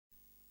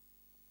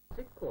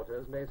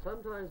quarters may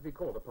sometimes be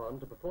called upon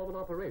to perform an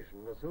operation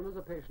as soon as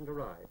a patient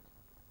arrives.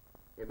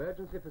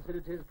 Emergency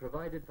facilities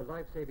provided for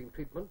life-saving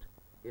treatment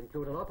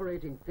include an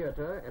operating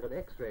theatre and an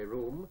X-ray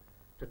room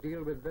to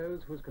deal with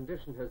those whose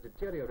condition has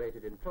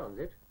deteriorated in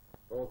transit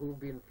or who've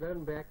been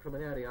flown back from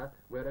an area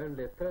where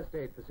only first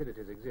aid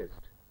facilities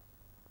exist.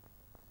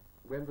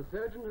 When the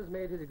surgeon has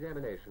made his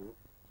examination,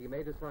 he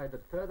may decide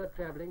that further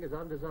travelling is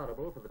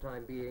undesirable for the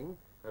time being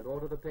and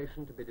order the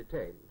patient to be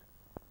detained.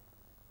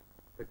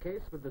 The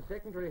case with the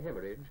secondary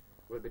hemorrhage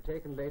will be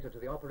taken later to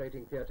the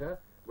operating theatre,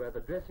 where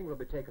the dressing will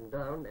be taken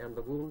down and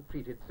the wound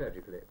treated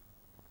surgically.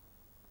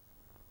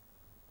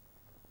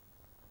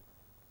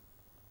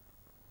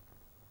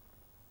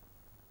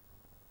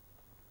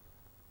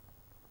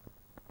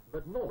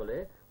 But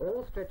normally,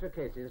 all stretcher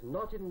cases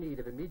not in need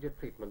of immediate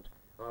treatment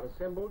are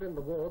assembled in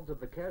the wards of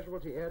the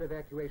Casualty Air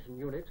Evacuation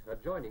Unit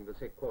adjoining the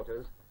sick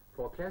quarters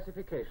for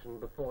classification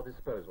before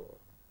disposal.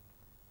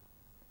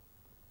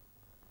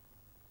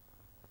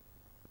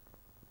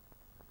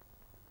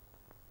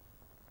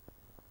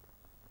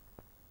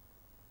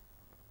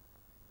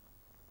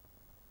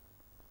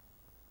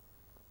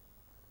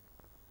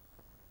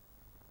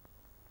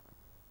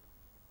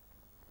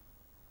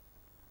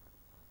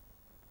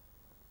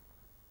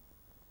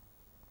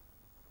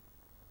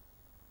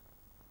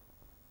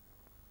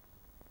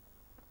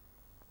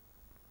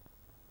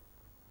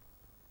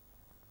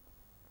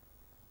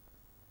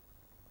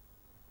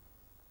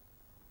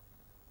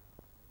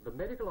 The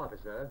medical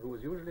officer, who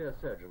is usually a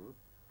surgeon,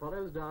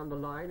 follows down the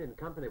line in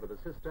company with a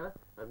sister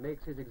and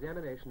makes his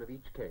examination of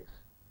each case.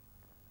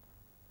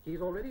 He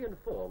is already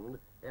informed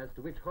as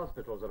to which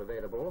hospitals are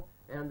available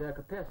and their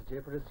capacity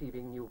for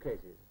receiving new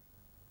cases.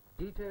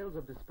 Details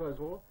of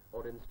disposal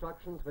or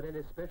instructions for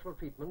any special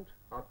treatment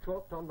are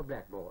chalked on the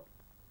blackboard.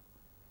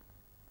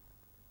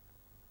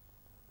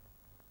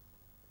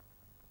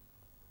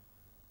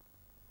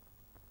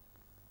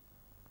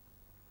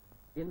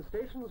 In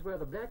stations where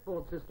the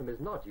blackboard system is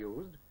not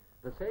used,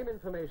 the same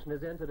information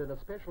is entered in a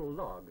special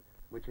log,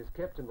 which is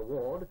kept in the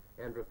ward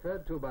and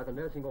referred to by the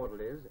nursing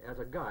orderlies as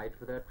a guide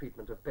for their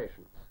treatment of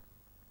patients.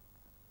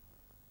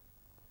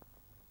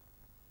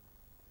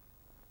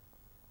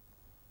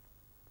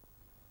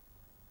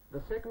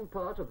 The second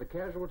part of the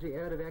casualty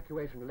air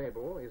evacuation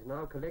label is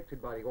now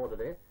collected by the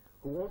orderly,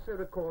 who also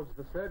records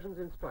the surgeon's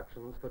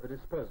instructions for the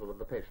disposal of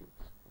the patients.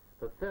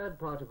 The third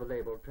part of the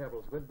label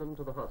travels with them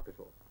to the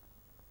hospital.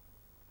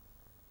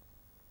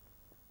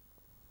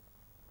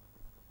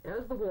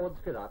 As the wards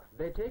fill up,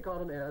 they take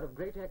on an air of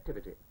great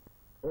activity.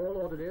 All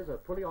orderlies are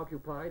fully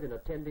occupied in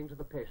attending to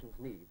the patient's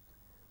needs.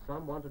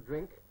 Some want a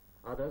drink,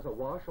 others a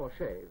wash or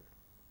shave.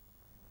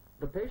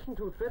 The patient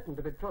who threatened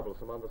to be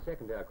troublesome on the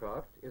second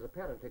aircraft is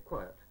apparently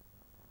quiet.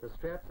 The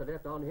straps are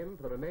left on him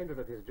for the remainder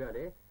of his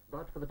journey,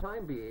 but for the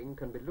time being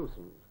can be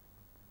loosened.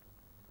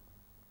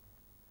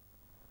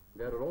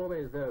 There are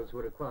always those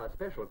who require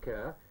special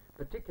care,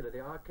 particularly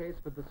our case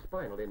with the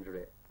spinal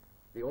injury.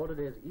 The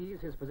orderlies ease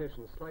his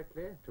position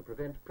slightly to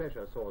prevent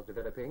pressure sores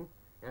developing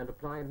and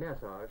apply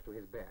massage to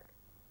his back.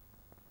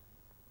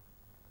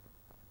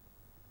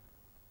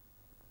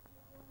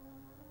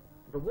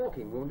 The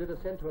walking wounded are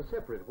sent to a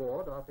separate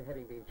ward after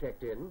having been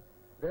checked in.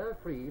 They're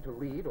free to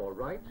read or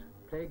write,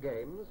 play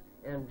games,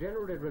 and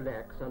generally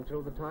relax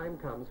until the time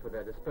comes for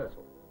their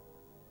dispersal.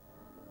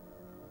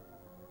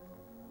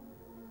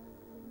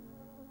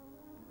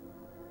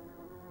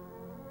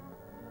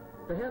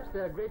 Perhaps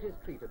their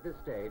greatest treat at this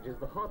stage is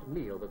the hot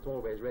meal that's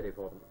always ready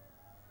for them.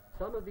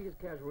 Some of these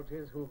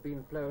casualties who've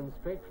been flown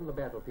straight from the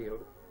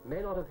battlefield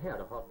may not have had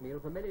a hot meal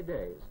for many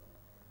days,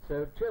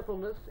 so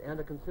cheerfulness and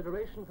a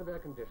consideration for their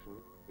condition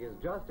is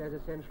just as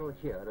essential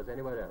here as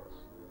anywhere else.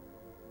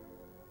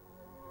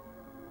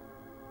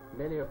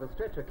 Many of the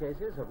stretcher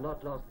cases have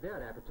not lost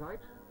their appetite,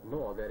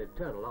 nor their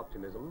eternal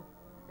optimism,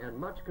 and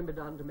much can be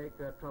done to make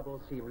their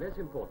troubles seem less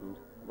important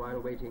while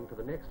waiting for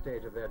the next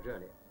stage of their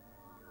journey.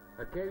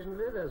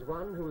 Occasionally there's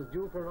one who is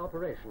due for an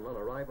operation on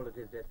arrival at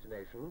his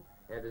destination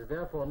and is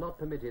therefore not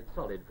permitted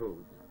solid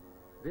foods.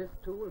 This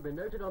too will be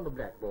noted on the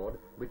blackboard,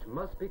 which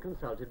must be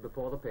consulted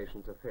before the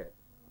patients are fed.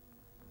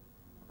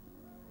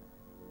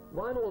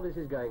 While all this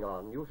is going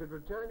on, you should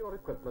return your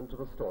equipment to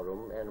the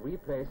storeroom and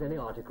replace any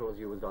articles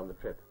used on the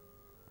trip.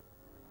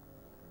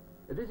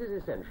 This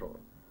is essential.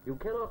 You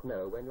cannot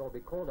know when you'll be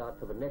called out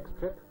for the next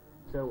trip,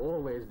 so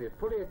always be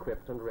fully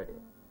equipped and ready.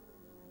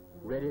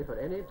 Ready for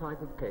any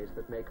type of case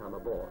that may come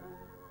aboard.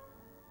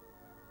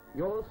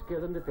 Your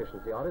skill and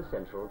efficiency are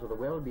essential to the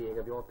well-being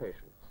of your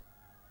patients.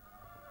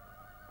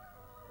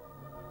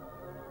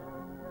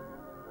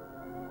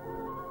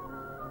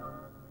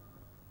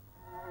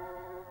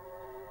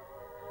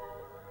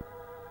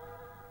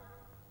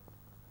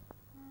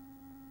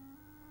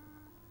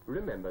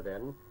 Remember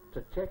then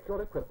to check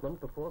your equipment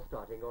before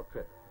starting your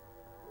trip.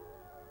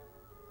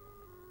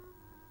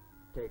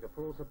 Take a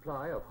full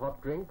supply of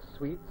hot drinks,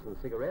 sweets and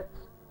cigarettes.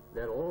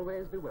 They'll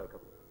always be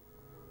welcome.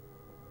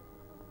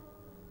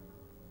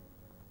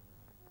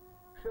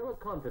 Show a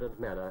confident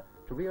manner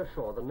to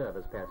reassure the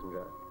nervous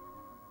passenger.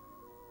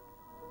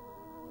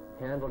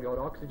 Handle your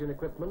oxygen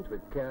equipment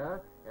with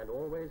care and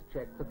always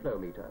check the flow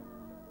meter.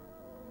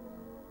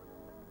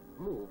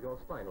 Move your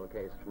spinal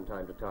case from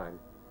time to time.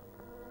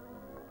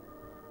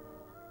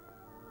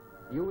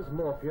 Use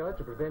morphia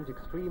to prevent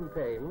extreme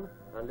pain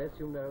unless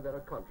you know there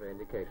are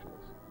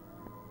contraindications.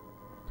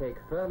 Take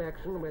firm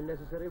action when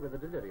necessary with a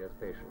delirious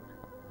patient.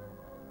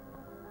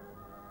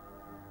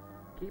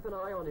 Keep an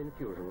eye on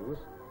infusions.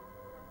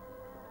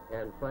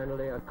 And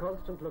finally, a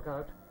constant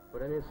lookout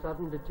for any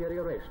sudden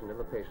deterioration in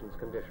the patient's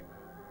condition.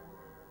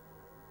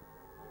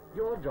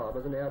 Your job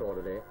as an air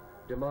orderly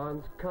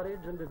demands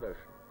courage and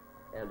devotion,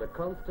 and a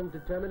constant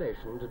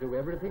determination to do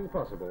everything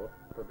possible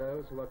for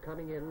those who are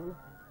coming in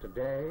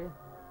today,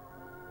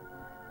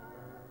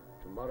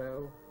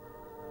 tomorrow,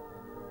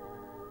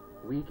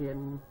 week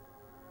in,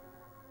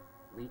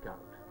 week out.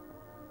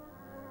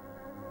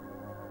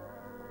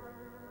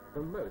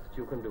 The most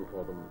you can do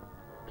for them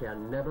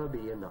can never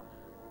be enough.